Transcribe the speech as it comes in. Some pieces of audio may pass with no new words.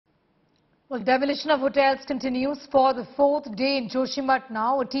Well, demolition of hotels continues for the fourth day in Joshimath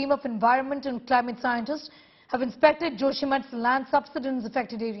now. A team of environment and climate scientists have inspected Joshimath's land subsidence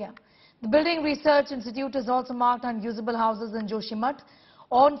affected area. The Building Research Institute has also marked unusable houses in Joshimath.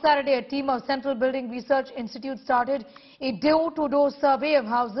 On Saturday, a team of Central Building Research Institute started a door-to-door survey of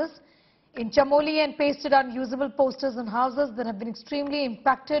houses in Chamoli and pasted unusable posters on houses that have been extremely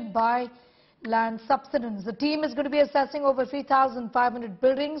impacted by land subsidence. The team is going to be assessing over 3,500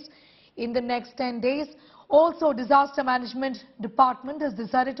 buildings in the next 10 days. Also, Disaster Management Department has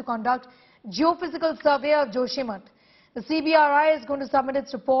decided to conduct geophysical survey of Joshimath. The CBRI is going to submit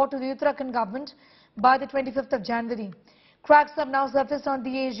its report to the Uttarakhand government by the 25th of January. Cracks have now surfaced on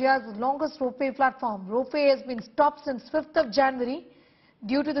the Asia's longest ropeway platform. Ropeway has been stopped since 5th of January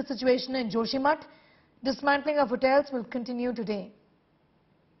due to the situation in Joshimath. Dismantling of hotels will continue today.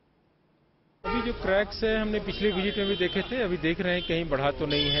 अभी जो cracks है हमने पिछले visit में भी देखे थे, अभी देख रहे हैं कहीं बढ़ा तो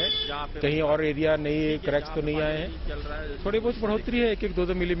नहीं है, कहीं और एरिया नए क्रैक्स तो नहीं आए हैं। थोड़ी बहुत बढ़ोतरी है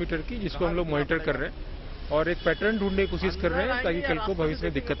 1-2 मिलीमीटर की, जिसको हम लोग मॉनिटर कर रहे हैं और एक पैटर्न ढूंढने की कोशिश कर रहे हैं ताकि कल को भविष्य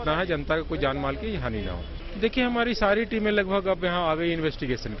में दिक्कत ना है, जनता का कोई जान माल की हानि ना हो। देखिए हमारी सारी टीमें लगभग अब यहाँ आ गई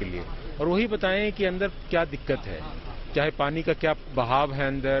इन्वेस्टिगेशन के लिए और वही बताएं कि अंदर क्या दिक्कत है, चाहे पानी का क्या बहाव है,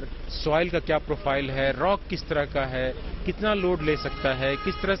 अंदर सॉइल का क्या प्रोफाइल है, रॉक किस तरह का है, कितना लोड ले सकता है,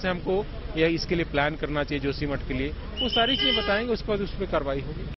 किस तरह से हमको यह इसके लिए प्लान करना चाहिए जोशीमठ के लिए, वो सारी चीजें बताएंगे, उसके बाद उस पर कार्रवाई होगी।